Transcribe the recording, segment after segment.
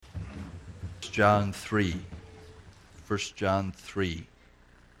John 3. 1 John 3.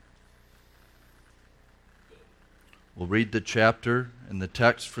 We'll read the chapter, and the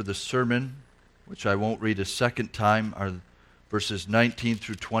text for the sermon, which I won't read a second time, are verses 19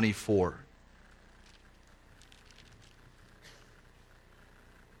 through 24.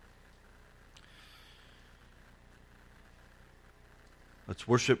 Let's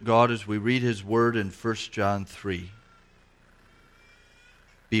worship God as we read His Word in 1 John 3.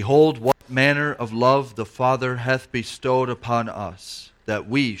 Behold, what manner of love the Father hath bestowed upon us, that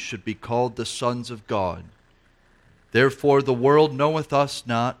we should be called the sons of God. Therefore the world knoweth us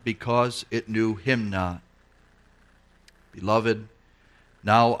not, because it knew Him not. Beloved,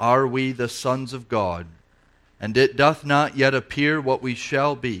 now are we the sons of God, and it doth not yet appear what we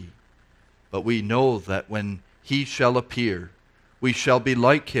shall be. But we know that when He shall appear, we shall be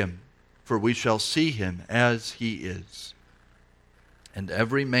like Him, for we shall see Him as He is. And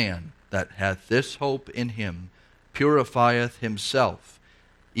every man that hath this hope in Him purifieth himself,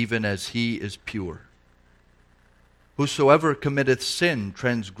 even as He is pure. Whosoever committeth sin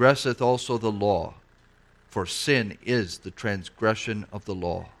transgresseth also the law, for sin is the transgression of the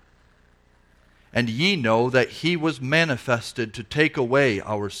law. And ye know that He was manifested to take away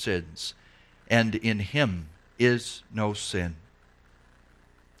our sins, and in Him is no sin.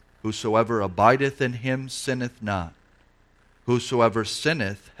 Whosoever abideth in Him sinneth not. Whosoever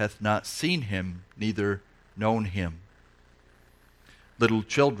sinneth hath not seen Him, neither known Him. Little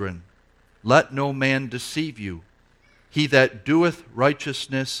children, let no man deceive you. He that doeth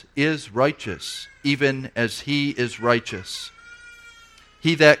righteousness is righteous, even as he is righteous.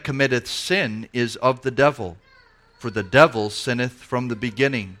 He that committeth sin is of the devil, for the devil sinneth from the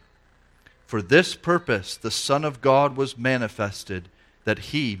beginning. For this purpose the Son of God was manifested, that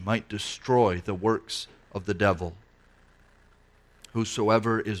He might destroy the works of the devil.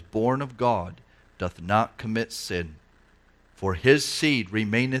 Whosoever is born of God doth not commit sin, for his seed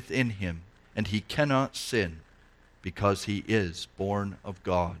remaineth in him, and he cannot sin, because he is born of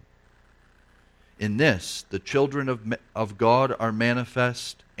God. In this the children of God are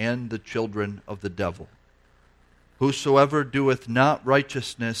manifest, and the children of the devil. Whosoever doeth not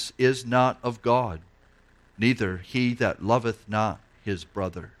righteousness is not of God, neither he that loveth not his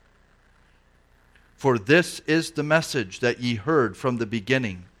brother. For this is the message that ye heard from the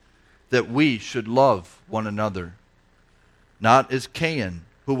beginning, that we should love one another. Not as Cain,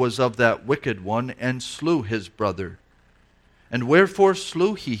 who was of that wicked one, and slew his brother. And wherefore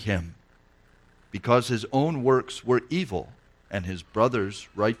slew he him? Because his own works were evil, and his brother's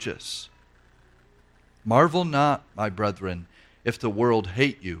righteous. Marvel not, my brethren, if the world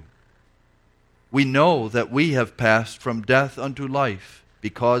hate you. We know that we have passed from death unto life,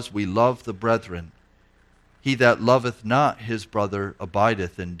 because we love the brethren. He that loveth not his brother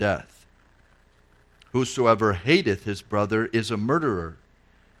abideth in death. Whosoever hateth his brother is a murderer,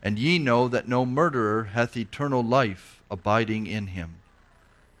 and ye know that no murderer hath eternal life abiding in him.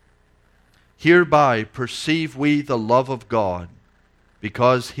 Hereby perceive we the love of God,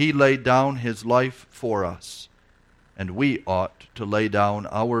 because He laid down His life for us, and we ought to lay down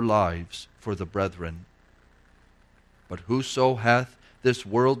our lives for the brethren. But whoso hath this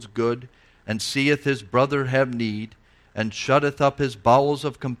world's good, and seeth his brother have need, and shutteth up his bowels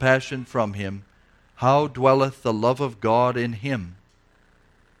of compassion from him, how dwelleth the love of God in him?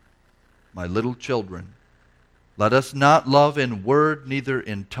 My little children, let us not love in word, neither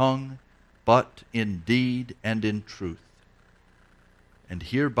in tongue, but in deed and in truth. And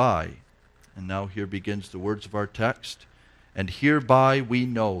hereby, and now here begins the words of our text, and hereby we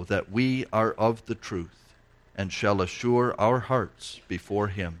know that we are of the truth, and shall assure our hearts before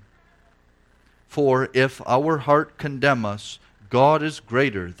Him. For if our heart condemn us, God is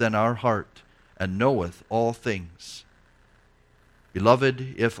greater than our heart, and knoweth all things.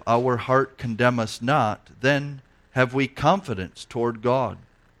 Beloved, if our heart condemn us not, then have we confidence toward God.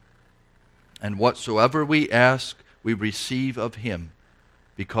 And whatsoever we ask, we receive of Him,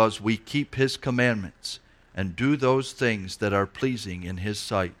 because we keep His commandments, and do those things that are pleasing in His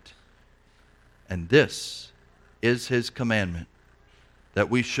sight. And this is His commandment, that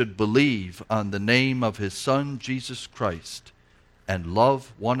we should believe on the name of His Son, Jesus Christ, and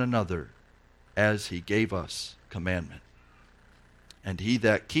love one another as He gave us commandment. And he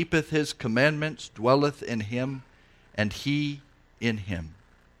that keepeth His commandments dwelleth in Him, and He in him.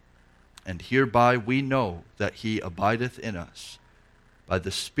 And hereby we know that He abideth in us, by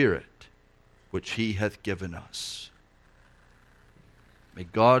the Spirit which He hath given us. May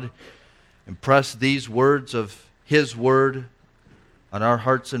God impress these words of His Word on our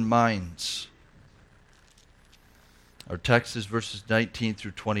hearts and minds. Our text is verses 19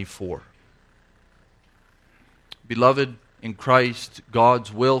 through 24. Beloved in Christ,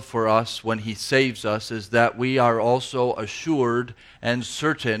 God's will for us when He saves us is that we are also assured and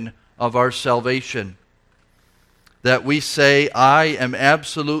certain of our salvation. That we say, I am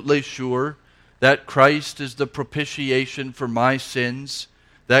absolutely sure that Christ is the propitiation for my sins,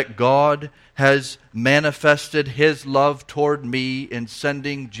 that God has manifested His love toward me in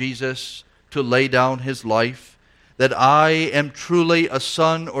sending Jesus to lay down His life, that I am truly a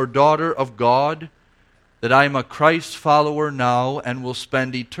son or daughter of God, that I am a Christ follower now and will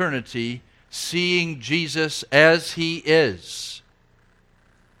spend eternity seeing Jesus as He is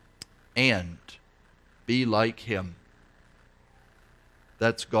and be like Him.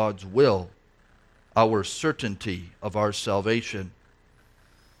 That's God's will, our certainty of our salvation.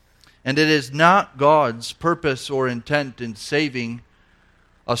 And it is not God's purpose or intent in saving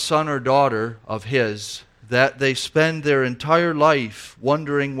a son or daughter of His that they spend their entire life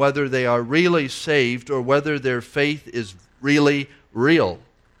wondering whether they are really saved or whether their faith is really real.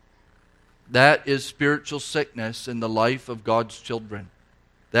 That is spiritual sickness in the life of God's children.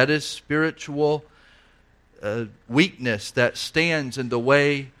 That is spiritual weakness that stands in the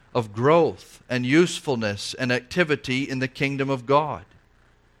way of growth and usefulness and activity in the kingdom of God.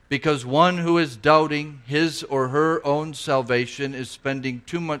 Because one who is doubting his or her own salvation is spending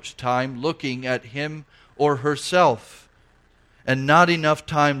too much time looking at him or herself, and not enough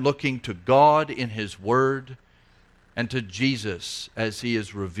time looking to God in His Word and to Jesus as He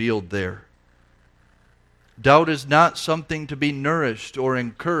is revealed there. Doubt is not something to be nourished or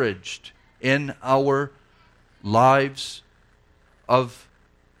encouraged in our lives of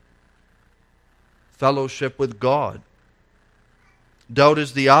fellowship with God. Doubt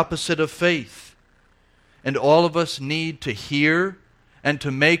is the opposite of faith, and all of us need to hear and to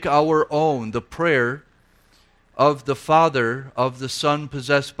make our own the prayer of the father of the son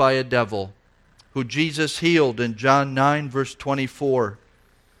possessed by a devil, who Jesus healed in John 9, verse 24.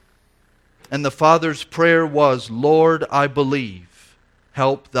 And the father's prayer was, Lord, I believe,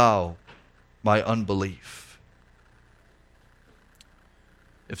 help thou my unbelief.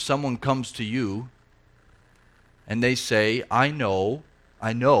 If someone comes to you and they say, I know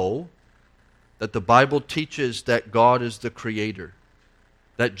that the Bible teaches that God is the Creator,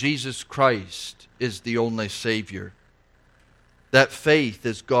 that Jesus Christ is the only Savior, that faith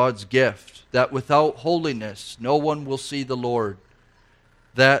is God's gift, that without holiness no one will see the Lord,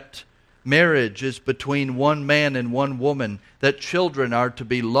 that marriage is between one man and one woman, that children are to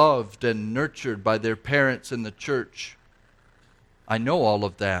be loved and nurtured by their parents in the church. I know all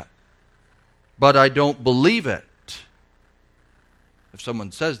of that, but I don't believe it. If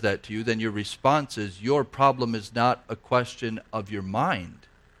someone says that to you, then your response is, your problem is not a question of your mind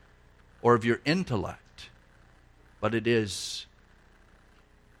or of your intellect, but it is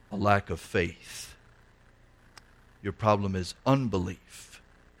a lack of faith. Your problem is unbelief.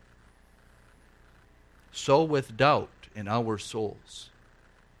 So with doubt in our souls.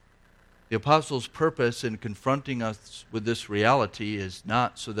 The apostle's purpose in confronting us with this reality is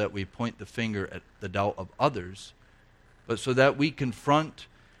not so that we point the finger at the doubt of others, but so that we confront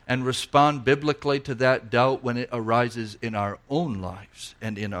and respond biblically to that doubt when it arises in our own lives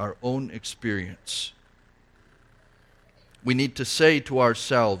and in our own experience. We need to say to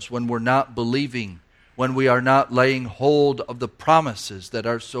ourselves when we're not believing, when we are not laying hold of the promises that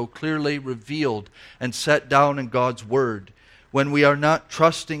are so clearly revealed and set down in God's Word, when we are not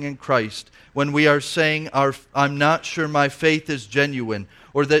trusting in Christ, when we are saying, I'm not sure my faith is genuine,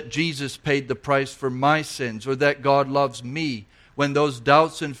 or that Jesus paid the price for my sins, or that God loves me, when those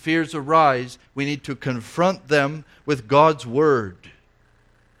doubts and fears arise, we need to confront them with God's Word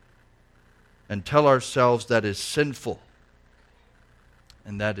and tell ourselves that is sinful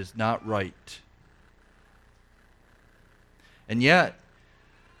and that is not right. And yet,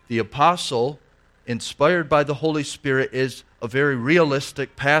 the apostle, inspired by the Holy Spirit, is a very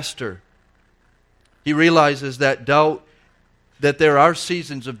realistic pastor. He realizes that there are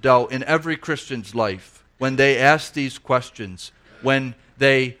seasons of doubt in every Christian's life when they ask these questions, when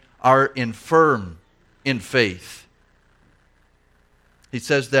they are infirm in faith. He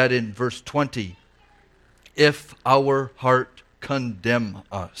says that in verse 20, if our heart condemn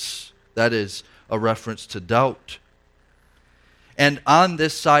us. That is a reference to doubt. And on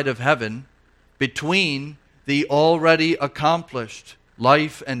this side of heaven, between the already accomplished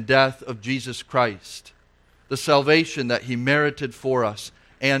life and death of Jesus Christ, the salvation that He merited for us,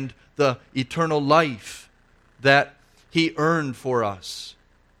 and the eternal life that He earned for us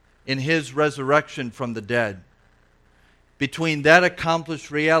in His resurrection from the dead, between that accomplished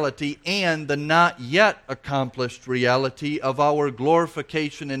reality and the not yet accomplished reality of our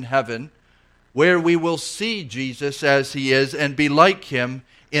glorification in heaven, where we will see Jesus as He is and be like Him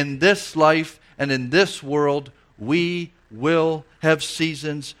in this life and in this world, we will have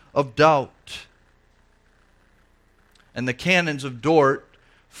seasons of doubt. And the canons of Dort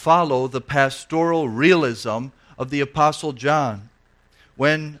follow the pastoral realism of the Apostle John.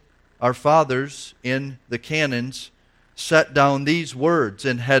 When our fathers in the canons set down these words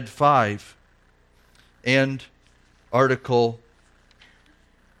in Head 5 and Article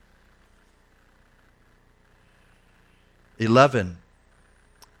 11,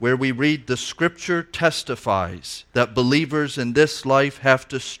 where we read, "The Scripture testifies that believers in this life have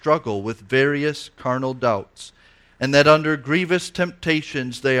to struggle with various carnal doubts, and that under grievous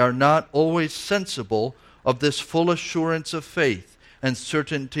temptations they are not always sensible of this full assurance of faith and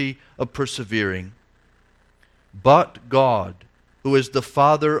certainty of persevering. But God, who is the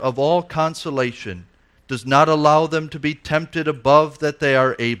Father of all consolation, does not allow them to be tempted above that they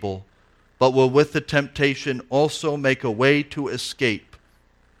are able, but will with the temptation also make a way to escape,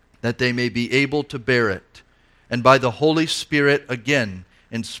 that they may be able to bear it, and by the Holy Spirit again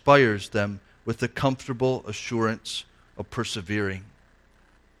inspires them with the comfortable assurance of persevering."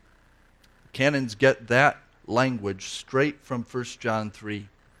 Canons get that language straight from 1 John 3.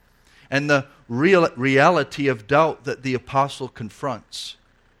 And the reality of doubt that the apostle confronts,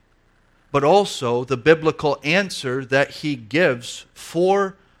 but also the biblical answer that he gives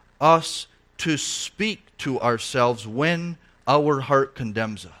for us to speak to ourselves when our heart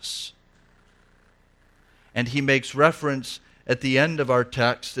condemns us. And he makes reference at the end of our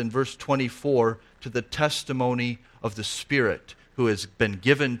text in verse 24 to the testimony of the Spirit who has been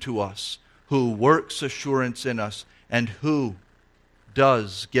given to us, who works assurance in us, and who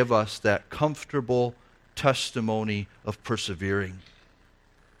does give us that comfortable testimony of persevering.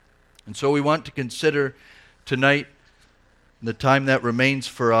 And so we want to consider tonight, the time that remains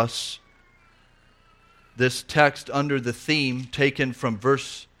for us, this text under the theme taken from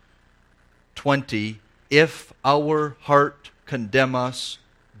verse 20, "If our heart condemn us,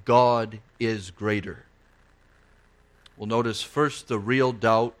 God is greater." We'll notice first the real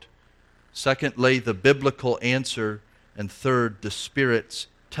doubt, secondly the biblical answer, and third, the Spirit's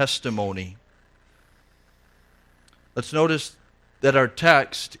testimony. Let's notice that our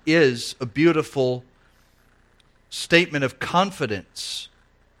text is a beautiful statement of confidence,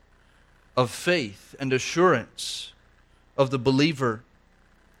 of faith and assurance of the believer.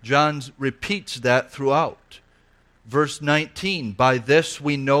 John repeats that throughout. Verse 19, "By this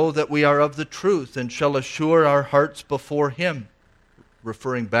we know that we are of the truth and shall assure our hearts before Him,"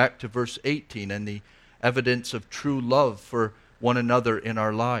 referring back to verse 18 and the evidence of true love for one another in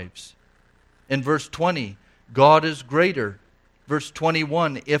our lives. In verse 20, "God is greater." Verse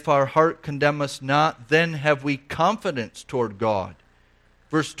 21, "If our heart condemn us not, then have we confidence toward God."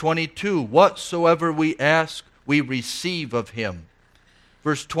 Verse 22, "Whatsoever we ask, we receive of Him."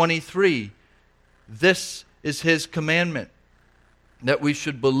 Verse 23, "This is His commandment, that we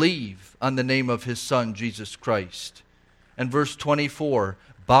should believe on the name of His Son, Jesus Christ." And verse 24,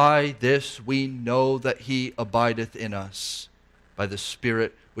 "By this we know that He abideth in us, by the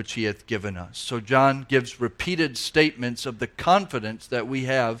Spirit which He hath given us." So John gives repeated statements of the confidence that we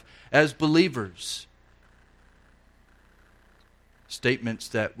have as believers. Statements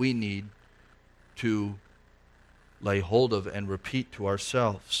that we need to lay hold of and repeat to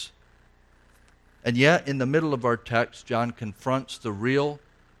ourselves. And yet, in the middle of our text, John confronts the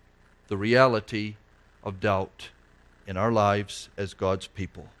reality of doubt in our lives as God's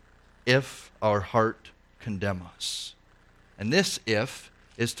people. If our heart condemn us. And this "if"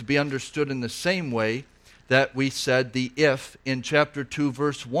 is to be understood in the same way that we said the "if" in chapter 2,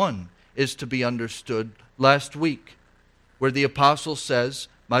 verse 1 is to be understood last week, where the apostle says,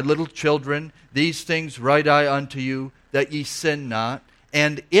 "My little children, these things write I unto you, that ye sin not.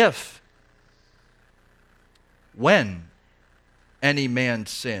 And if, when any man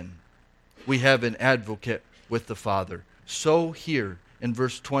sin, we have an advocate with the Father." So here in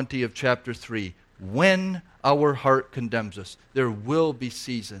verse 20 of chapter 3, when our heart condemns us, there will be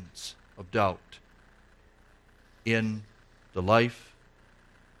seasons of doubt in the life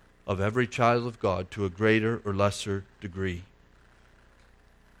of every child of God to a greater or lesser degree.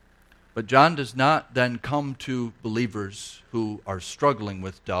 But John does not then come to believers who are struggling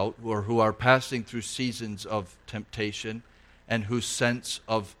with doubt or who are passing through seasons of temptation and whose sense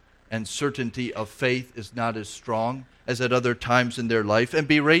of and certainty of faith is not as strong as at other times in their life, and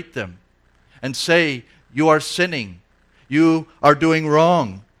berate them and say, "You are sinning. You are doing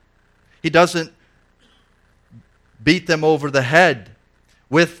wrong." He doesn't beat them over the head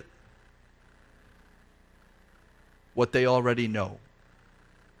with what they already know.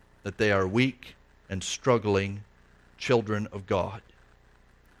 that they are weak and struggling children of God.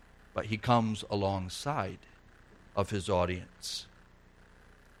 But he comes alongside of his audience,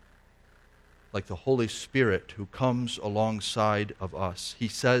 like the Holy Spirit who comes alongside of us. He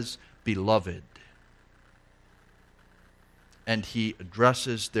says, "Beloved." And he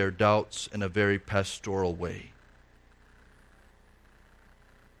addresses their doubts in a very pastoral way,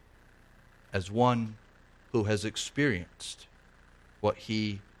 as one who has experienced what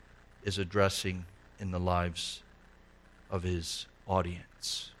he is addressing in the lives of his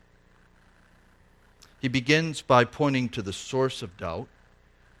audience. He begins by pointing to the source of doubt.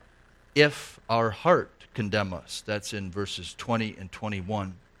 If our heart condemn us, that's in verses 20 and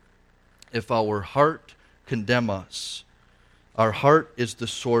 21. If our heart condemn us, our heart is the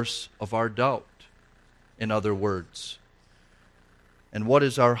source of our doubt, in other words. And what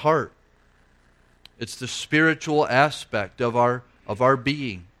is our heart? It's the spiritual aspect of our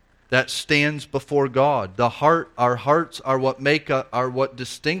being that stands before God. Our hearts are what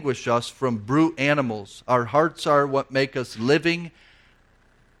distinguish us from brute animals. Our hearts are what make us living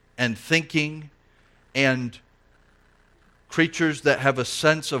and thinking and creatures that have a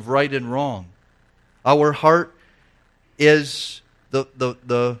sense of right and wrong. Our heart is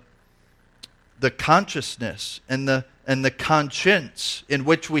the consciousness and the conscience in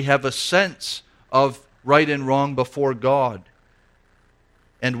which we have a sense of right and wrong before God,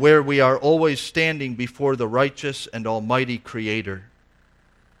 and where we are always standing before the righteous and almighty Creator.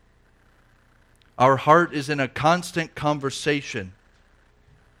 Our heart is in a constant conversation,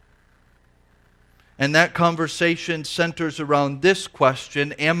 and that conversation centers around this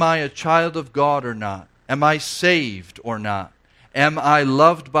question: am I a child of God or not? Am I saved or not? Am I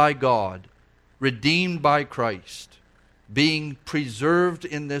loved by God, redeemed by Christ, being preserved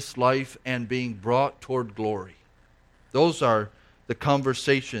in this life and being brought toward glory? Those are the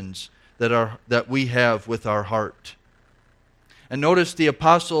conversations that we have with our heart. And notice the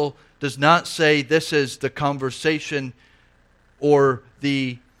apostle does not say this is the conversation or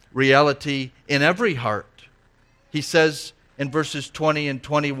the reality in every heart. He says in verses 20 and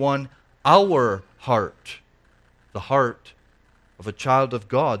 21, our heart, the heart of a child of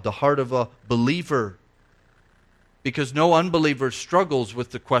God, the heart of a believer. Because no unbeliever struggles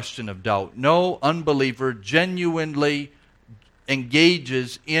with the question of doubt. No unbeliever genuinely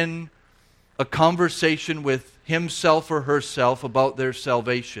engages in a conversation with himself or herself about their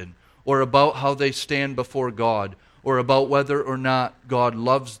salvation, or about how they stand before God, or about whether or not God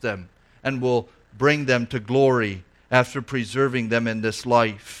loves them and will bring them to glory after preserving them in this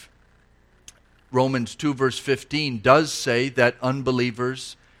life. Romans 2 verse 15 does say that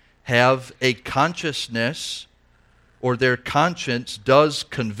unbelievers have a consciousness, or their conscience does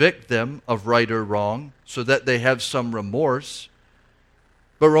convict them of right or wrong, so that they have some remorse.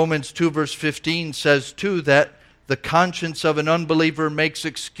 But Romans 2 verse 15 says too that the conscience of an unbeliever makes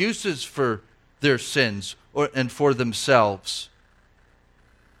excuses for their sins and for themselves.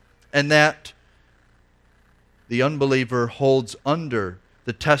 And that the unbeliever holds under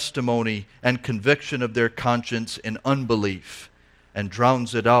the testimony and conviction of their conscience in unbelief and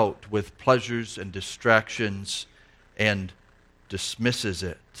drowns it out with pleasures and distractions and dismisses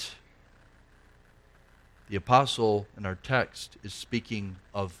it. The apostle in our text is speaking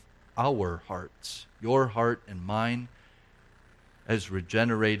of our hearts, your heart and mine, as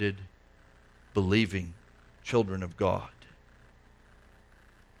regenerated, believing children of God.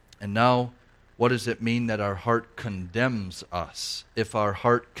 And now, what does it mean that our heart condemns us? If our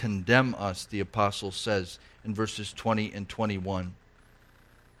heart condemn us, the apostle says in verses 20 and 21.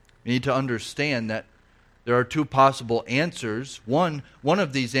 We need to understand that there are two possible answers. One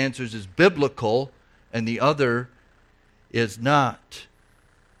of these answers is biblical, and the other is not.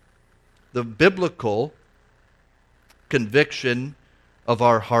 The biblical conviction of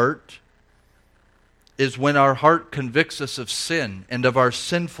our heart is when our heart convicts us of sin and of our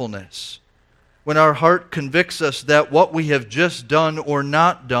sinfulness. When our heart convicts us that what we have just done or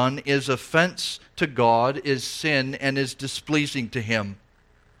not done is offense to God, is sin, and is displeasing to Him.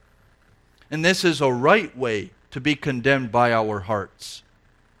 And this is a right way to be condemned by our hearts.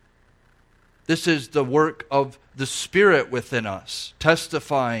 This is the work of the Spirit within us,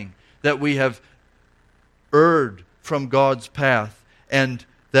 testifying that we have erred from God's path and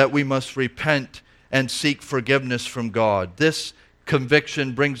that we must repent and seek forgiveness from God. This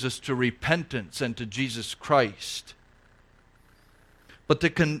conviction brings us to repentance and to Jesus Christ. But the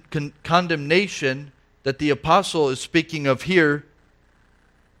condemnation that the apostle is speaking of here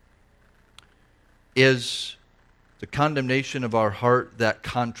is the condemnation of our heart that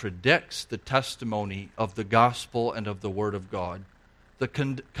contradicts the testimony of the gospel and of the Word of God. the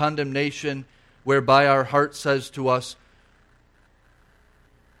condemnation whereby our heart says to us,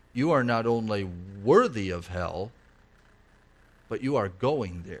 you are not only worthy of hell, but you are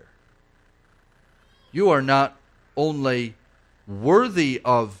going there. You are not only worthy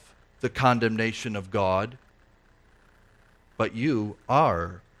of the condemnation of God, but you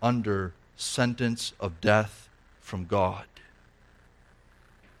are under sentence of death from God.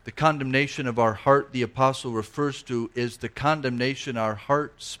 The condemnation of our heart the apostle refers to is the condemnation our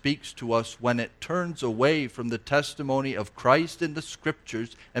heart speaks to us when it turns away from the testimony of Christ in the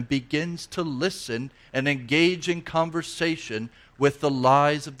Scriptures and begins to listen and engage in conversation with the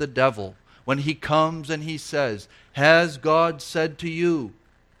lies of the devil. When he comes and he says, "Has God said to you?"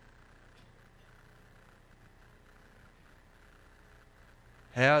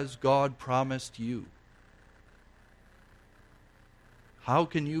 Has God promised you? How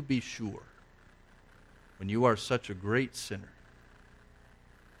can you be sure when you are such a great sinner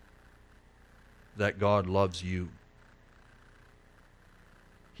that God loves you?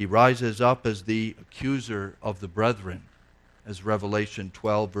 He rises up as the accuser of the brethren, as Revelation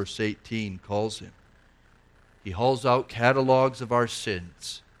 12 verse 18 calls him. He hauls out catalogs of our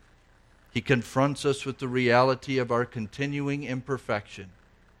sins. He confronts us with the reality of our continuing imperfection.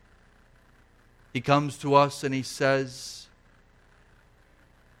 He comes to us and he says,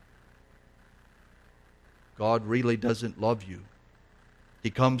 God really doesn't love you. He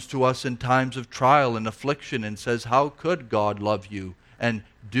comes to us in times of trial and affliction and says, how could God love you and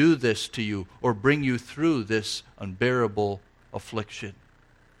do this to you or bring you through this unbearable affliction?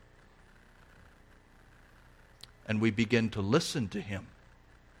 And we begin to listen to him,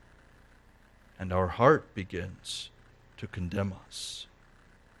 and our heart begins to condemn us.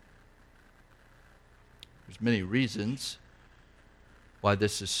 There's many reasons why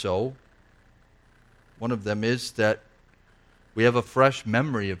this is so. One of them is that we have a fresh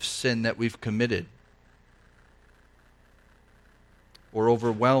memory of sin that we've committed. We're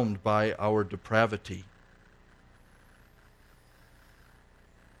overwhelmed by our depravity.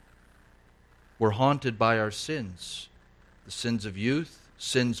 We're haunted by our sins. The sins of youth,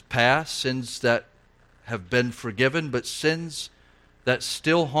 sins past, sins that have been forgiven, but sins that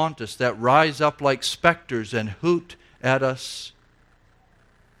still haunt us, that rise up like specters and hoot at us.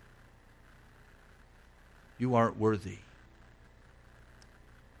 You aren't worthy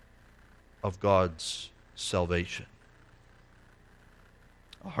of God's salvation.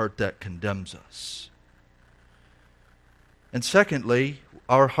 A heart that condemns us. And secondly,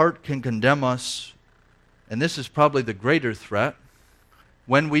 our heart can condemn us, and this is probably the greater threat,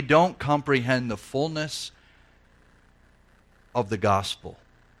 when we don't comprehend the fullness of the gospel.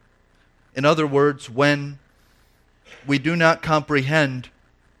 In other words, when we do not comprehend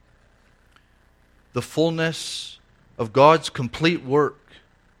the fullness of God's complete work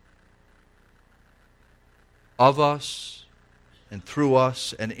of us and through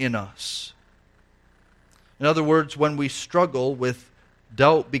us and in us. In other words, when we struggle with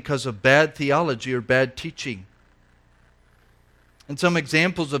doubt because of bad theology or bad teaching. And some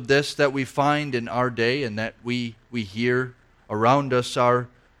examples of this that we find in our day and that we hear around us are,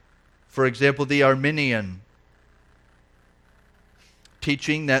 for example, the Arminian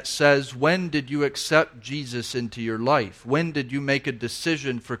teaching that says, when did you accept Jesus into your life? When did you make a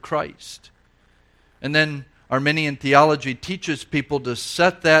decision for Christ? And then Arminian theology teaches people to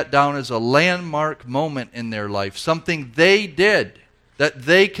set that down as a landmark moment in their life, something they did that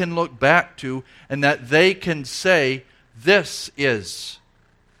they can look back to and that they can say, this is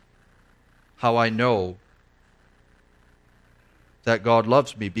how I know that God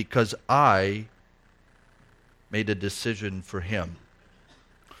loves me, because I made a decision for Him.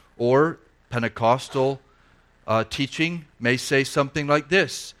 Or Pentecostal teaching may say something like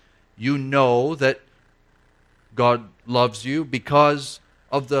this: you know that God loves you because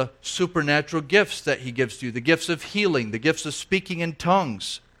of the supernatural gifts that He gives to you, the gifts of healing, the gifts of speaking in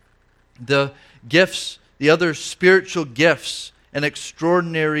tongues, the gifts, the other spiritual gifts and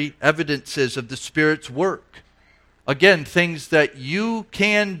extraordinary evidences of the Spirit's work. Again, things that you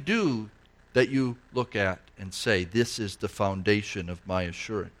can do that you look at and say, this is the foundation of my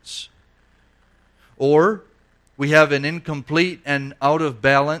assurance. Or we have an incomplete and out of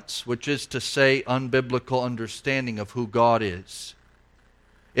balance, which is to say, unbiblical understanding of who God is.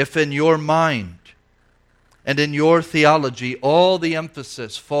 If in your mind and in your theology all the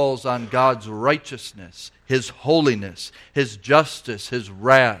emphasis falls on God's righteousness, His holiness, His justice, His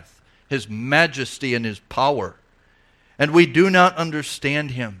wrath, His majesty, and His power, and we do not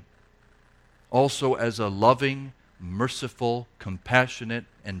understand Him also as a loving, merciful, compassionate,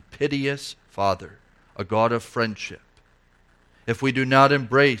 and piteous Father, a God of friendship. If we do not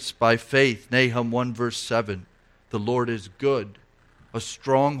embrace by faith, Nahum 1 verse 7, the Lord is good, a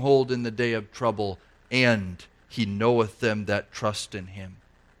stronghold in the day of trouble, and He knoweth them that trust in Him.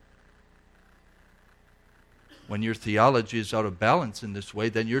 When your theology is out of balance in this way,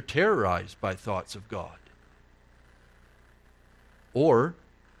 then you're terrorized by thoughts of God. Or,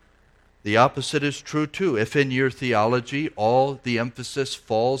 the opposite is true too. If in your theology all the emphasis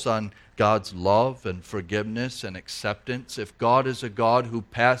falls on God's love and forgiveness and acceptance, if God is a God who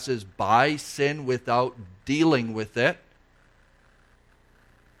passes by sin without dealing with it,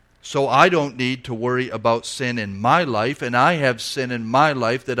 so I don't need to worry about sin in my life, and I have sin in my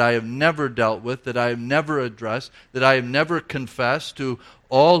life that I have never dealt with, that I have never addressed, that I have never confessed to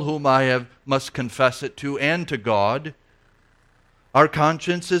all whom must confess it to, and to God. Our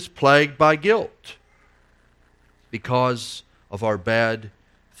conscience is plagued by guilt because of our bad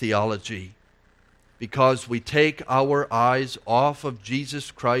theology, because we take our eyes off of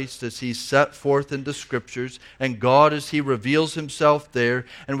Jesus Christ as He's set forth in the Scriptures, and God as He reveals Himself there,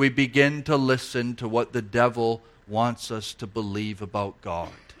 and we begin to listen to what the devil wants us to believe about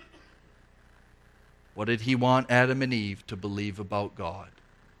God. What did he want Adam and Eve to believe about God?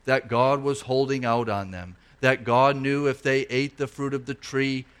 That God was holding out on them. That God knew if they ate the fruit of the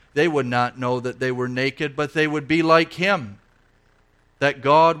tree, they would not know that they were naked, but they would be like Him. That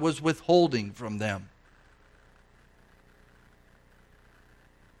God was withholding from them.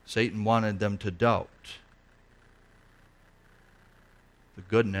 Satan wanted them to doubt the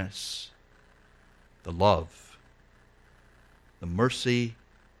goodness, the love, the mercy,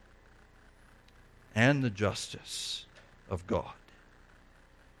 and the justice of God.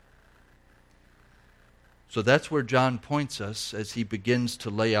 So that's where John points us as he begins to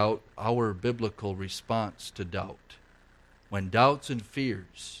lay out our biblical response to doubt. When doubts and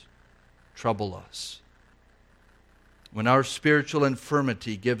fears trouble us, when our spiritual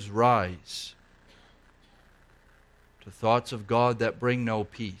infirmity gives rise to thoughts of God that bring no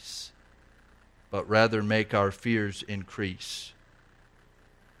peace, but rather make our fears increase,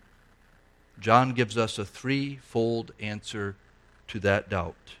 John gives us a threefold answer to that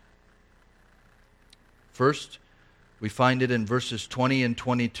doubt. First, we find it in verses 20 and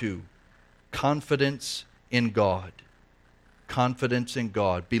 22. Confidence in God. Confidence in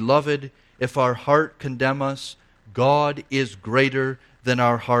God. Beloved, if our heart condemn us, God is greater than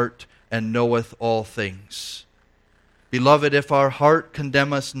our heart and knoweth all things. Beloved, if our heart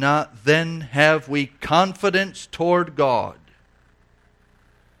condemn us not, then have we confidence toward God.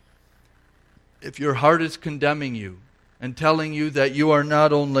 If your heart is condemning you and telling you that you are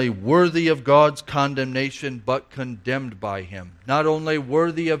not only worthy of God's condemnation, but condemned by Him, not only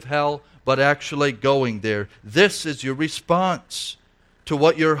worthy of hell, but actually going there, this is your response to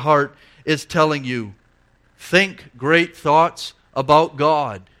what your heart is telling you. Think great thoughts about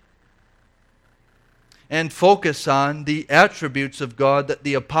God. And focus on the attributes of God that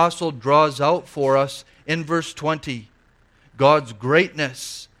the apostle draws out for us in verse 20. God's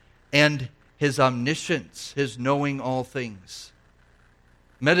greatness and His omniscience, His knowing all things.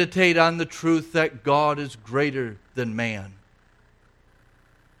 Meditate on the truth that God is greater than man.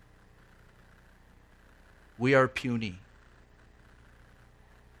 We are puny.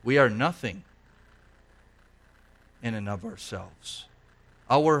 We are nothing in and of ourselves.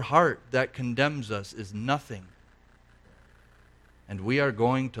 Our heart that condemns us is nothing. And we are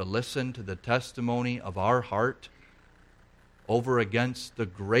going to listen to the testimony of our heart over against the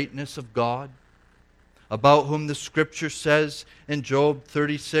greatness of God, about whom the Scripture says in Job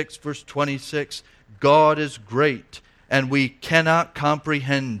 36 verse 26, God is great, and we cannot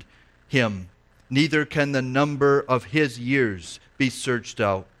comprehend Him, neither can the number of His years be searched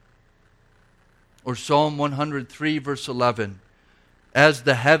out. Or Psalm 103 verse 11, as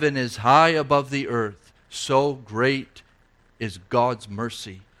the heaven is high above the earth, so great is God's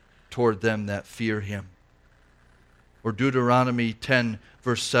mercy toward them that fear Him. Or Deuteronomy 10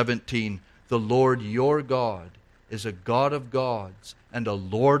 verse 17, the Lord your God is a God of gods and a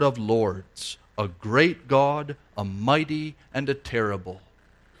Lord of lords, a great God, a mighty and a terrible,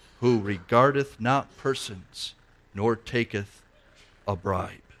 who regardeth not persons, nor taketh a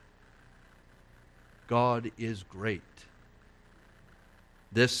bribe. God is great.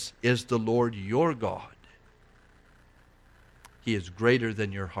 This is the Lord your God. He is greater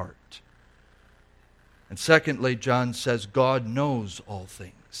than your heart. And secondly, John says God knows all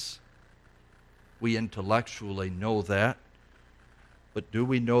things. We intellectually know that, but do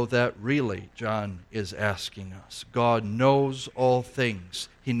we know that really? John is asking us. God knows all things.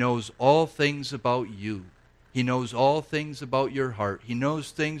 He knows all things about you. He knows all things about your heart. He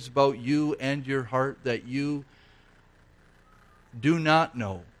knows things about you and your heart that you do not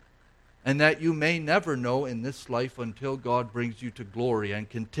know, and that you may never know in this life until God brings you to glory and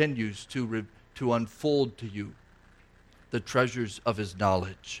continues to unfold to you the treasures of His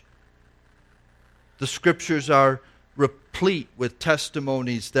knowledge. The Scriptures are replete with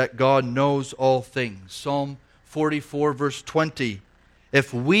testimonies that God knows all things. Psalm 44 verse 20,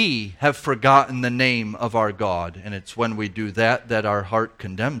 if we have forgotten the name of our God, and it's when we do that our heart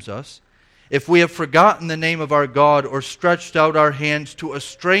condemns us, if we have forgotten the name of our God or stretched out our hands to a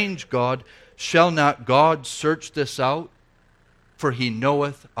strange God, shall not God search this out? For He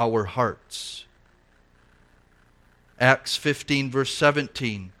knoweth our hearts. Acts 15 verse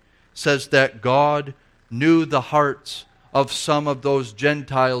 17 says that God knew the hearts of some of those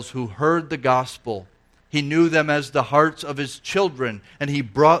Gentiles who heard the gospel. He knew them as the hearts of His children, and He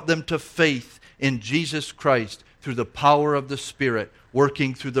brought them to faith in Jesus Christ through the power of the Spirit,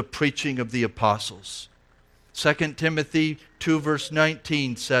 working through the preaching of the apostles. 2 Timothy 2 verse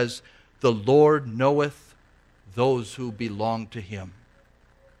 19 says, the Lord knoweth those who belong to Him.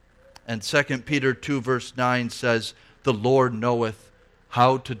 And 2 Peter 2 verse 9 says, the Lord knoweth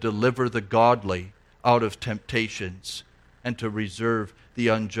how to deliver the godly out of temptations, and to reserve the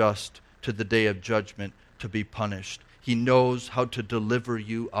unjust to the day of judgment to be punished. He knows how to deliver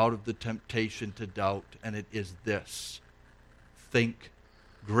you out of the temptation to doubt, and it is this: think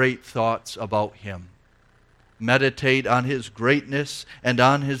great thoughts about Him. Meditate on His greatness and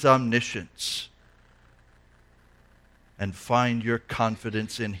on His omniscience, and find your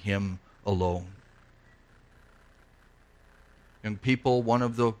confidence in Him alone. Young people, one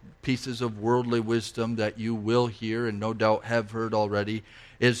of the pieces of worldly wisdom that you will hear, and no doubt have heard already,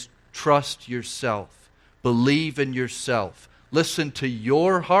 is trust yourself. Believe in yourself. Listen to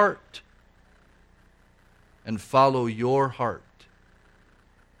your heart and follow your heart.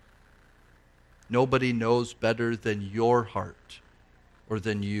 Nobody knows better than your heart or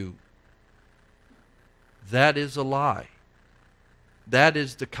than you. That is a lie. That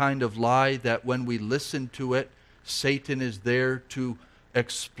is the kind of lie that when we listen to it, Satan is there to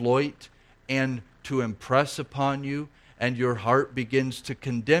exploit and to impress upon you, and your heart begins to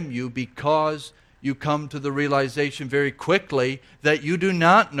condemn you because you come to the realization very quickly that you do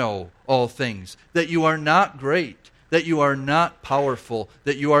not know all things, that you are not great, that you are not powerful,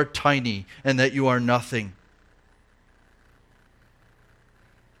 that you are tiny, and that you are nothing.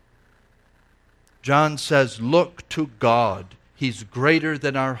 John says, look to God. He's greater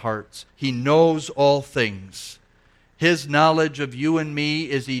than our hearts. He knows all things. His knowledge of you and me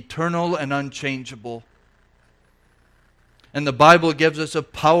is eternal and unchangeable. And the Bible gives us a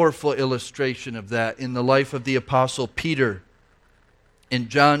powerful illustration of that in the life of the Apostle Peter. In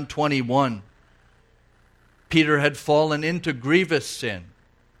John 21, Peter had fallen into grievous sin,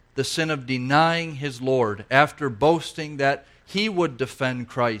 the sin of denying his Lord after boasting that he would defend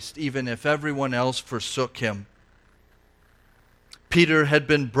Christ even if everyone else forsook him. Peter had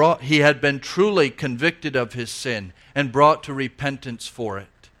been truly convicted of his sin and brought to repentance for it.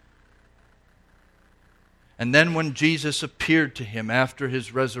 And then when Jesus appeared to him after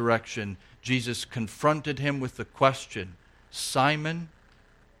his resurrection, Jesus confronted him with the question, Simon,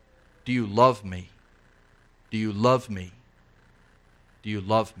 do you love me? Do you love me? Do you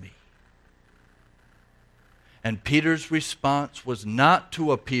love me? And Peter's response was not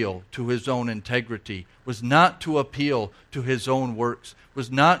to appeal to his own integrity, was not to appeal to his own works, was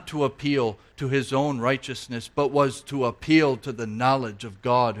not to appeal to his own righteousness, but was to appeal to the knowledge of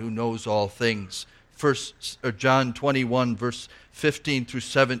God who knows all things. John 21, verse 15 through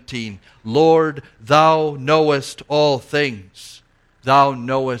 17. Lord, thou knowest all things. Thou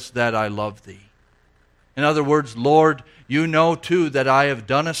knowest that I love thee. In other words, Lord, you know too that I have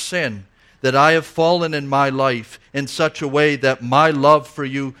done a sin, that I have fallen in my life in such a way that my love for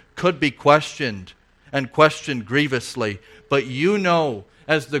you could be questioned, and questioned grievously. But you know,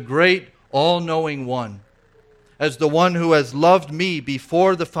 as the great all-knowing one, as the one who has loved me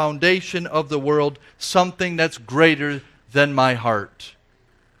before the foundation of the world, something that's greater than my heart.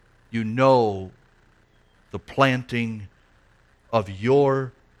 You know the planting of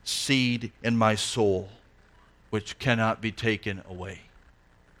your seed in my soul, which cannot be taken away.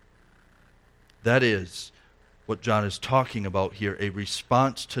 That is what John is talking about here, a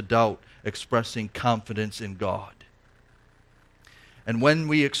response to doubt, expressing confidence in God. And when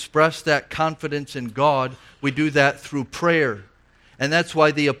we express that confidence in God, we do that through prayer. And that's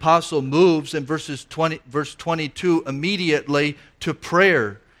why the apostle moves in verse 22 immediately to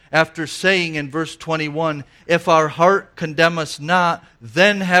prayer, after saying in verse 21, if our heart condemn us not,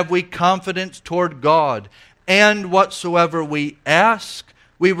 then have we confidence toward God, and whatsoever we ask,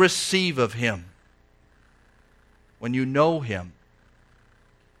 we receive of Him. When you know Him,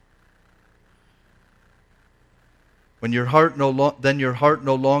 Then your heart no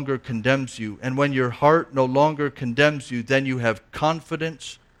longer condemns you. And when your heart no longer condemns you, then you have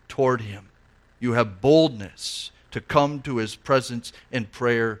confidence toward Him. You have boldness to come to His presence in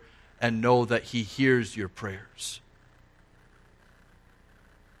prayer and know that He hears your prayers.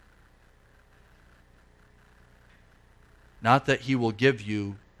 Not that He will give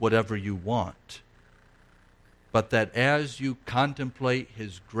you whatever you want, but that as you contemplate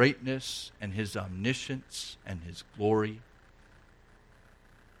His greatness and His omniscience and His glory,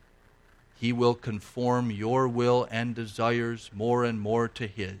 He will conform your will and desires more and more to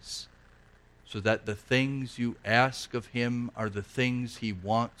His, so that the things you ask of Him are the things He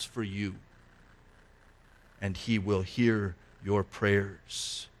wants for you, and He will hear your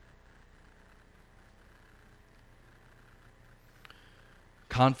prayers.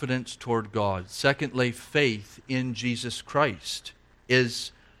 Confidence toward God. Secondly, faith in Jesus Christ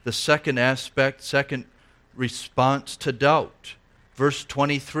is the second aspect, second response to doubt. Verse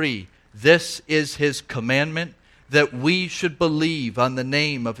 23, this is His commandment, that we should believe on the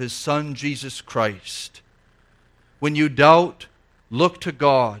name of His Son Jesus Christ. When you doubt, look to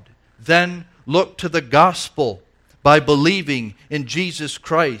God. Then look to the gospel by believing in Jesus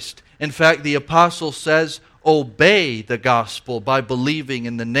Christ. In fact, the apostle says, obey the gospel by believing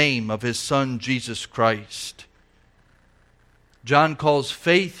in the name of His Son, Jesus Christ. John calls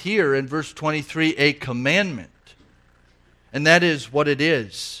faith here in verse 23 a commandment. And that is what it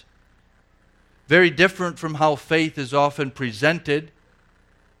is. Very different from how faith is often presented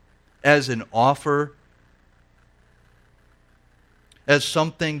as an offer, as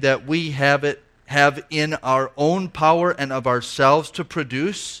something that we have in our own power and of ourselves to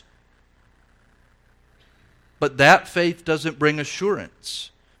produce. But that faith doesn't bring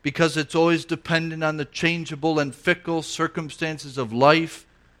assurance, because it's always dependent on the changeable and fickle circumstances of life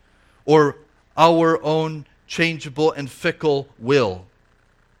or our own changeable and fickle will.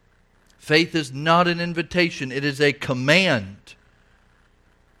 Faith is not an invitation, it is a command.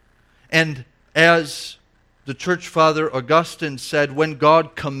 And as the church father Augustine said, when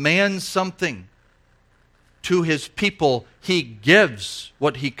God commands something to His people, He gives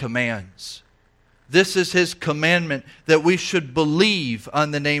what He commands. This is His commandment, that we should believe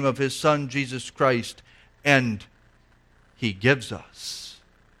on the name of His Son, Jesus Christ, and He gives us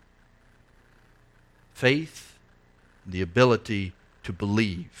faith, the ability to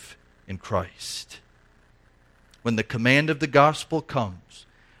believe in Christ. When the command of the gospel comes,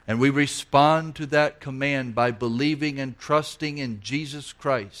 and we respond to that command by believing and trusting in Jesus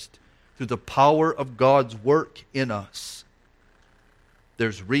Christ through the power of God's work in us,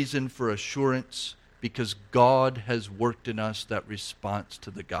 there's reason for assurance, because God has worked in us that response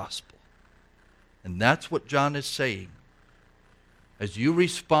to the gospel. And that's what John is saying. As you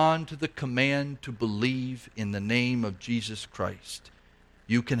respond to the command to believe in the name of Jesus Christ,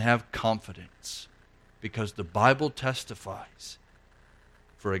 you can have confidence, because the Bible testifies,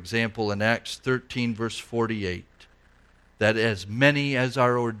 for example, in Acts 13, verse 48, that as many as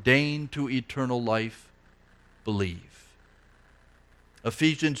are ordained to eternal life believe.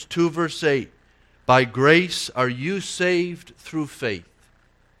 Ephesians 2, verse 8, by grace are you saved through faith,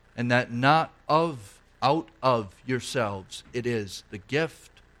 and that not out of yourselves. It is the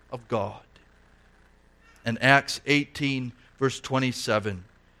gift of God. And Acts 18, verse 27,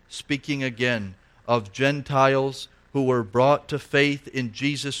 speaking again of Gentiles who were brought to faith in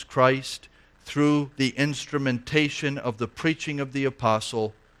Jesus Christ through the instrumentation of the preaching of the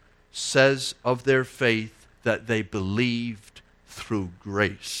apostle, says of their faith that they believed through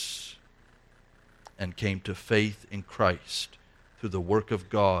grace and came to faith in Christ through the work of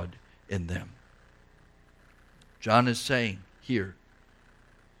God in them. John is saying here,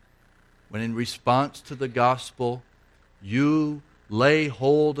 when in response to the gospel, you lay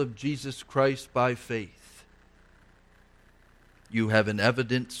hold of Jesus Christ by faith, you have an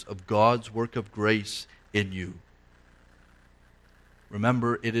evidence of God's work of grace in you.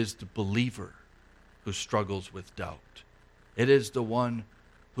 Remember, it is the believer who struggles with doubt. It is the one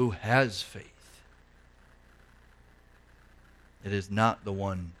who has faith. It is not the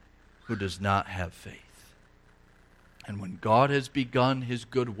one who does not have faith. And when God has begun His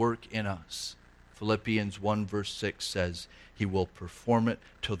good work in us, Philippians 1 verse 6 says, He will perform it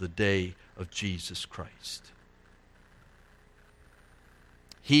till the day of Jesus Christ.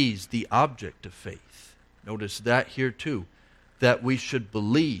 He's the object of faith. Notice that here too, that we should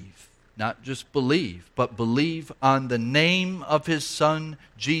believe, not just believe, but believe on the name of His Son,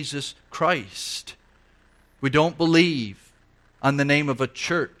 Jesus Christ. We don't believe on the name of a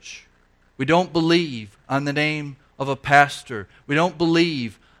church. We don't believe on the name of a pastor. We don't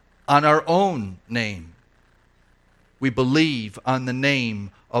believe on our own name. We believe on the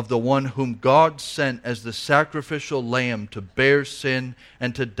name of the one whom God sent as the sacrificial lamb to bear sin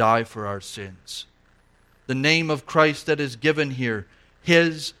and to die for our sins. The name of Christ that is given here,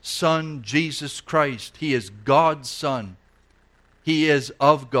 His Son, Jesus Christ. He is God's Son. He is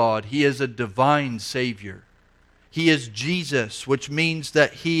of God. He is a divine Savior. He is Jesus, which means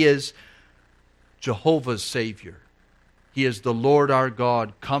that He is Jehovah's Savior. He is the Lord our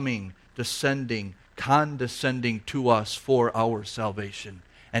God coming, descending, condescending to us for our salvation.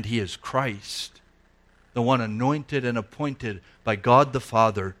 And He is Christ, the one anointed and appointed by God the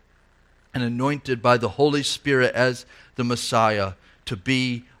Father and anointed by the Holy Spirit as the Messiah to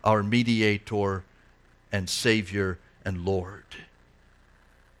be our mediator and Savior and Lord.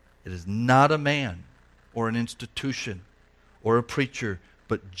 It is not a man or an institution or a preacher,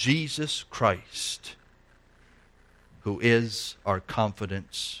 but Jesus Christ, who is our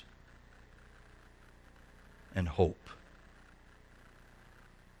confidence and hope.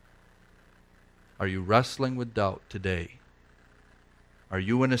 Are you wrestling with doubt today? Are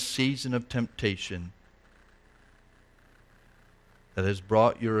you in a season of temptation that has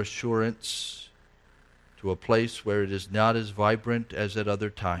brought your assurance to a place where it is not as vibrant as at other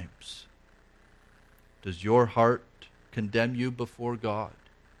times? Does your heart condemn you before God?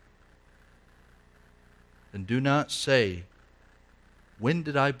 Then do not say, "When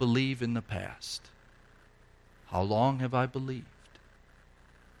did I believe in the past? How long have I believed?"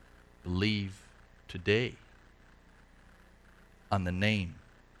 Believe today on the name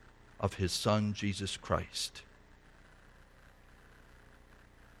of His Son, Jesus Christ.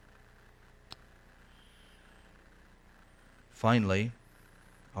 Finally,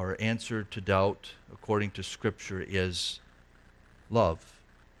 our answer to doubt, according to Scripture, is love.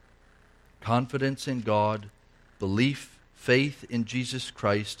 Confidence in God, belief, faith in Jesus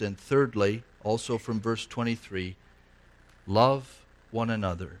Christ, and thirdly, also from verse 23, love one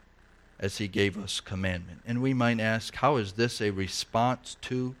another as He gave us commandment. And we might ask, how is this a response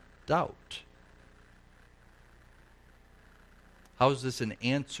to doubt? How is this an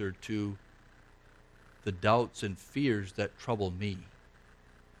answer to the doubts and fears that trouble me?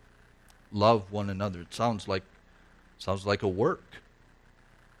 Love one another. It sounds like a work.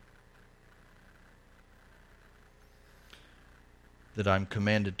 That I'm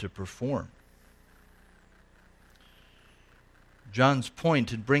commanded to perform. John's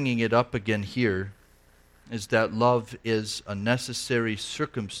point in bringing it up again here is that love is a necessary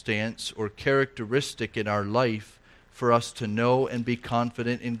circumstance or characteristic in our life for us to know and be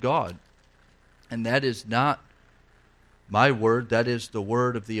confident in God. And that is not my word, that is the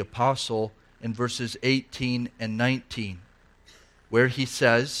word of the apostle in verses 18 and 19, where he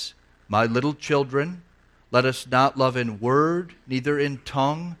says, "My little children, let us not love in word, neither in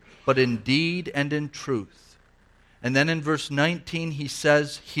tongue, but in deed and in truth." And then in verse 19 he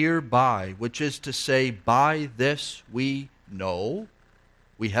says, "Hereby," which is to say, by this we know,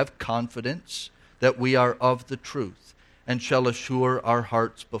 we have confidence that we are of the truth, and shall assure our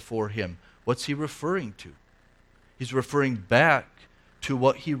hearts before Him. What's he referring to? He's referring back to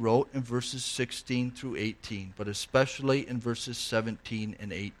what he wrote in verses 16 through 18, but especially in verses 17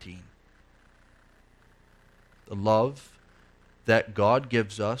 and 18. The love that God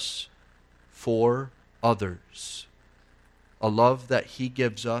gives us for others. A love that He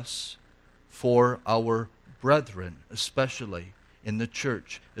gives us for our brethren, especially in the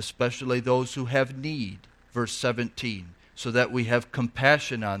church, especially those who have need, verse 17, so that we have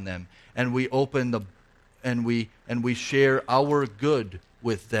compassion on them and we open the and we share our good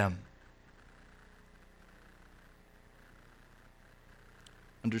with them.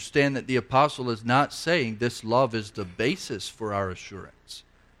 Understand that the apostle is not saying this love is the basis for our assurance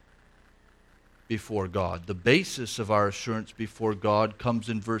before God. The basis of our assurance before God comes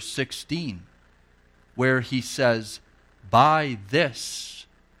in verse 16, where he says, "By this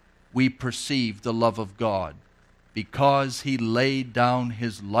we perceive the love of God, because He laid down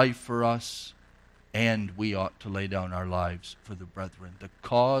His life for us, and we ought to lay down our lives for the brethren." The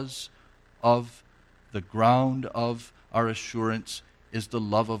cause of the ground of our assurance is the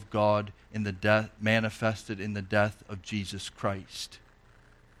love of God in the death, manifested in the death of Jesus Christ.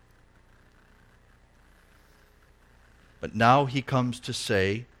 But now he comes to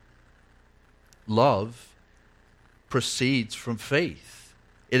say, love proceeds from faith.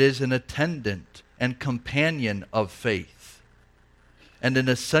 It is an attendant and companion of faith, and an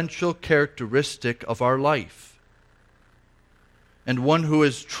essential characteristic of our life. And one who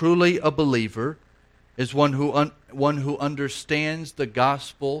is truly a believer is one who understands the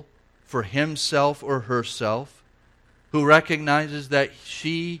gospel for himself or herself, who recognizes that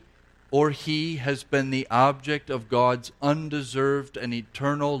she or he has been the object of God's undeserved and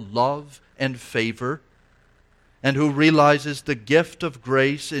eternal love and favor, and who realizes the gift of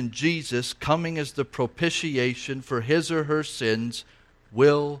grace in Jesus coming as the propitiation for his or her sins,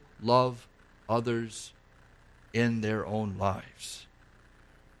 will love others in their own lives.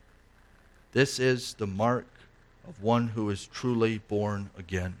 This is the mark of one who is truly born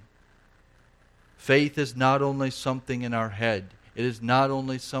again. Faith is not only something in our head, it is not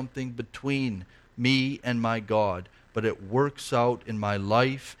only something between me and my God, but it works out in my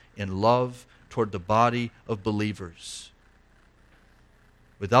life in love toward the body of believers.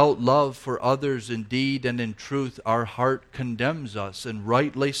 Without love for others in deed and in truth, our heart condemns us, and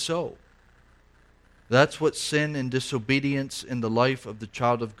rightly so. That's what sin and disobedience in the life of the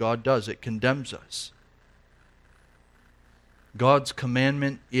child of God does. It condemns us. God's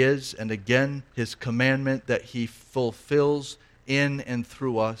commandment is, and again, his commandment that he fulfills in and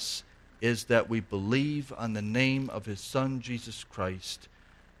through us, is that we believe on the name of his Son, Jesus Christ,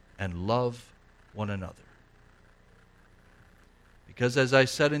 and love one another. Because as I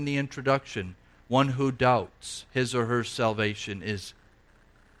said in the introduction, one who doubts his or her salvation is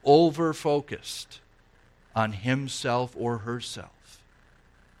over-focused on himself or herself.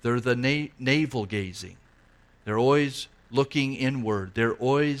 They're the navel-gazing. They're always looking inward. They're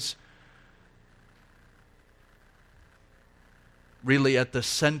always really at the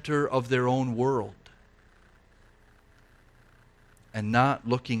center of their own world and not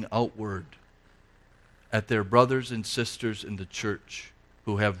looking outward at their brothers and sisters in the church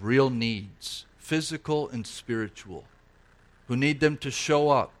who have real needs, physical and spiritual, who need them to show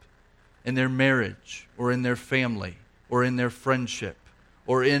up in their marriage or in their family or in their friendship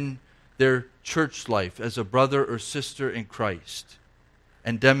or in their church life as a brother or sister in Christ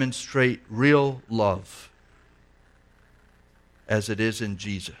and demonstrate real love as it is in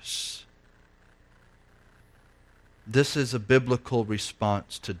Jesus. This is a biblical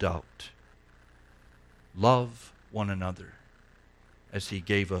response to doubt. Love one another as he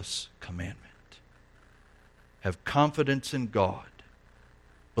gave us commandment. Have confidence in God.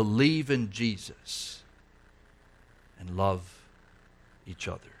 Believe in Jesus. And love each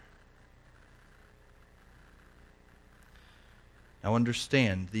other. Now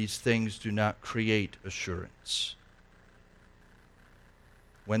understand, these things do not create assurance.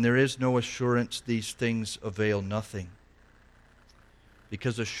 When there is no assurance, these things avail nothing.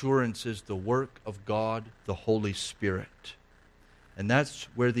 Because assurance is the work of God, the Holy Spirit. And that's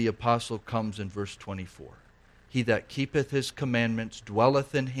where the apostle comes in verse 24. He that keepeth his commandments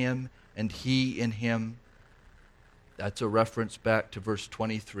dwelleth in him, and he in him. That's a reference back to verse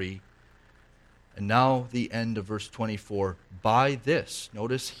 23. And now the end of verse 24. By this,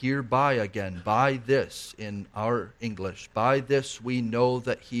 notice hereby again, by this in our English, by this we know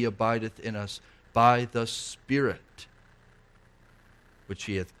that he abideth in us, by the Spirit which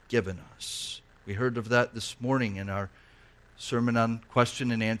he hath given us. We heard of that this morning in our sermon on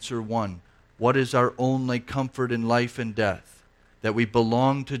question and answer 1. What is our only comfort in life and death? That we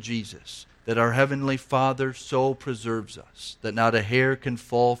belong to Jesus, that our Heavenly Father so preserves us, that not a hair can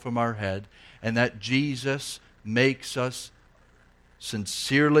fall from our head, and that Jesus makes us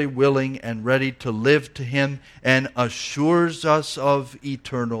sincerely willing and ready to live to him and assures us of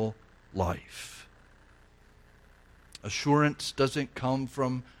eternal life. Assurance doesn't come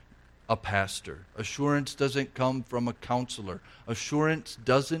from a pastor. Assurance doesn't come from a counselor. Assurance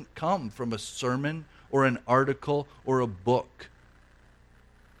doesn't come from a sermon or an article or a book.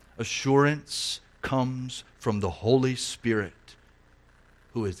 Assurance comes from the Holy Spirit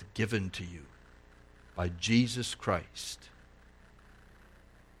who is given to you by Jesus Christ.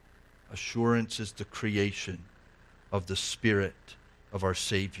 Assurance is the creation of the Spirit of our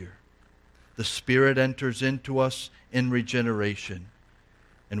Savior. The Spirit enters into us in regeneration.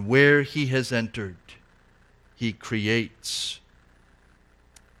 And where he has entered, he creates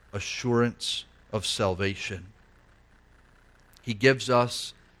assurance of salvation. He gives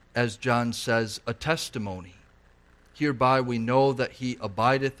us, as John says, a testimony. Hereby we know that he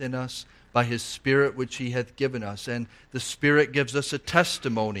abideth in us by his Spirit which he hath given us. And the Spirit gives us a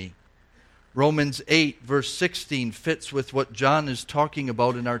testimony. Romans 8 verse 16 fits with what John is talking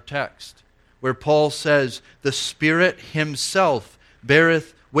about in our text, where Paul says, the Spirit himself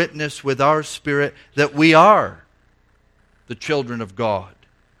beareth witness with our spirit that we are the children of God.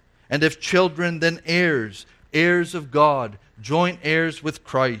 And if children, then heirs, heirs of God, joint heirs with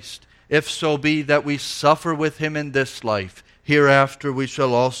Christ, if so be that we suffer with him in this life, hereafter we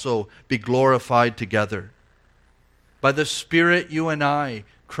shall also be glorified together. By the Spirit you and I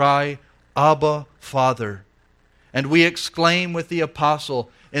cry, Abba, Father. And we exclaim with the apostle,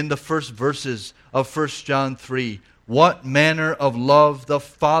 in the first verses of 1 John 3, what manner of love the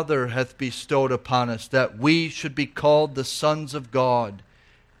Father hath bestowed upon us, that we should be called the sons of God.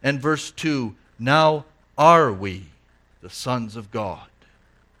 And verse 2, now are we the sons of God.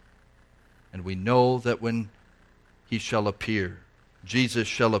 And we know that when he shall appear, Jesus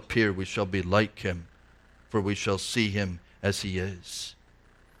shall appear, we shall be like him, for we shall see him as he is.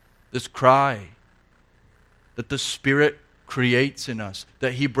 This cry that the Spirit creates in us,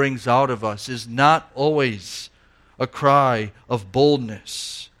 that he brings out of us, is not always a cry of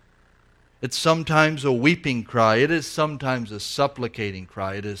boldness. It's sometimes a weeping cry. It is sometimes a supplicating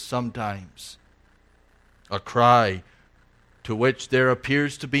cry. It is sometimes a cry to which there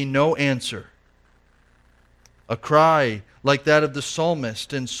appears to be no answer. A cry like that of the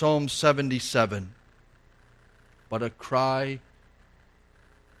psalmist in Psalm 77. But a cry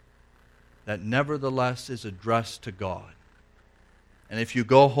that nevertheless is addressed to God. And if you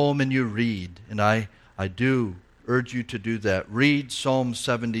go home and you read, and I do urge you to do that, read Psalm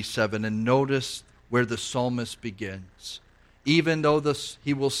 77 and notice where the psalmist begins. Even though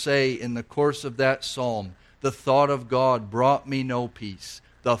he will say in the course of that psalm, the thought of God brought me no peace,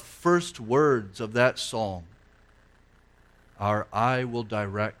 the first words of that psalm are, I will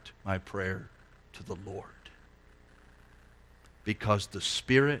direct my prayer to the Lord. Because the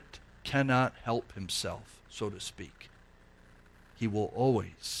Spirit cannot help himself, so to speak. He will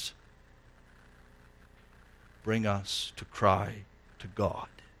always bring us to cry to God.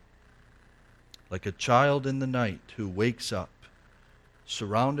 Like a child in the night who wakes up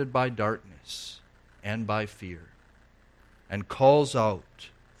surrounded by darkness and by fear and calls out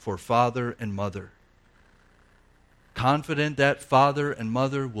for father and mother, confident that father and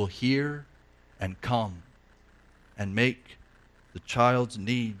mother will hear and come and make the child's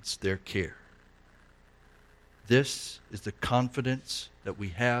needs their care. This is the confidence that we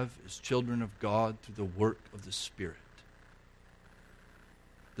have as children of God through the work of the Spirit.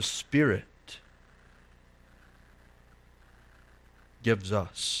 The Spirit gives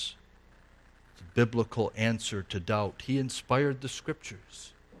us the biblical answer to doubt. He inspired the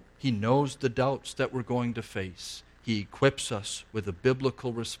Scriptures. He knows the doubts that we're going to face. He equips us with a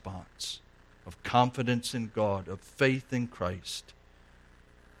biblical response of confidence in God, of faith in Christ,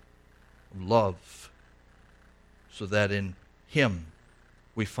 of love, so that in him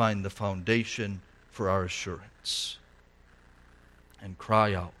we find the foundation for our assurance. And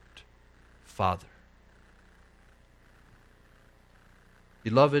cry out, Father.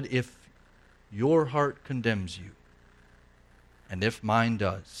 Beloved, if your heart condemns you, and if mine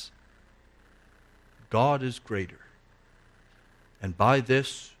does, God is greater. And by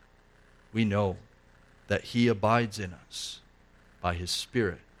this we know that he abides in us by his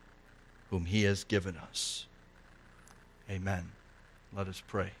Spirit, whom he has given us. Amen. Let us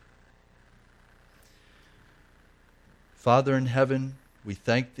pray. Father in heaven, we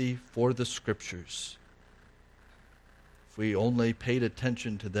thank thee for the Scriptures. If we only paid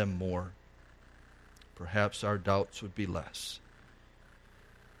attention to them more, perhaps our doubts would be less.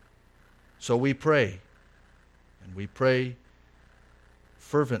 So we pray, and we pray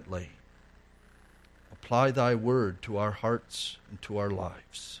fervently. Apply thy word to our hearts and to our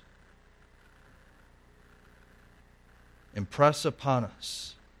lives. Impress upon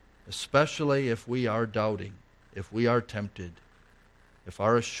us, especially if we are doubting, if we are tempted, if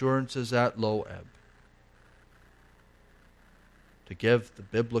our assurance is at low ebb, to give the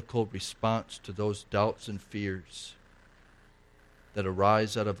biblical response to those doubts and fears that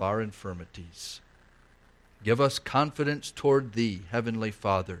arise out of our infirmities. Give us confidence toward thee, Heavenly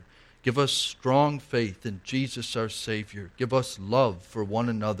Father. Give us strong faith in Jesus our Savior. Give us love for one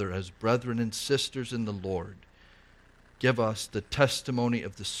another as brethren and sisters in the Lord. Give us the testimony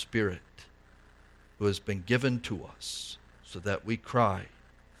of the Spirit who has been given to us, so that we cry,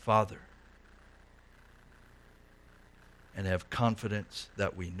 Father, and have confidence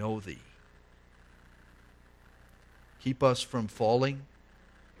that we know thee. Keep us from falling.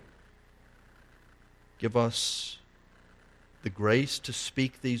 Give us the grace to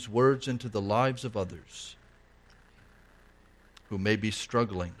speak these words into the lives of others who may be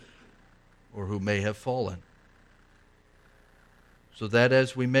struggling or who may have fallen, so that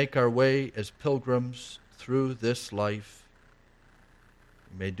as we make our way as pilgrims through this life,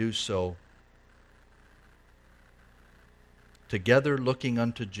 we may do so together looking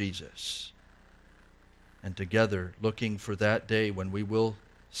unto Jesus, and together looking for that day when we will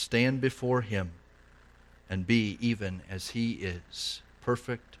stand before him and be even as he is,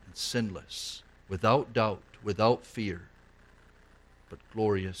 perfect and sinless, without doubt, without fear, but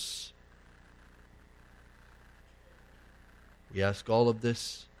glorious We ask all of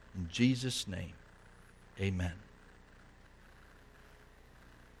this in Jesus' name. Amen.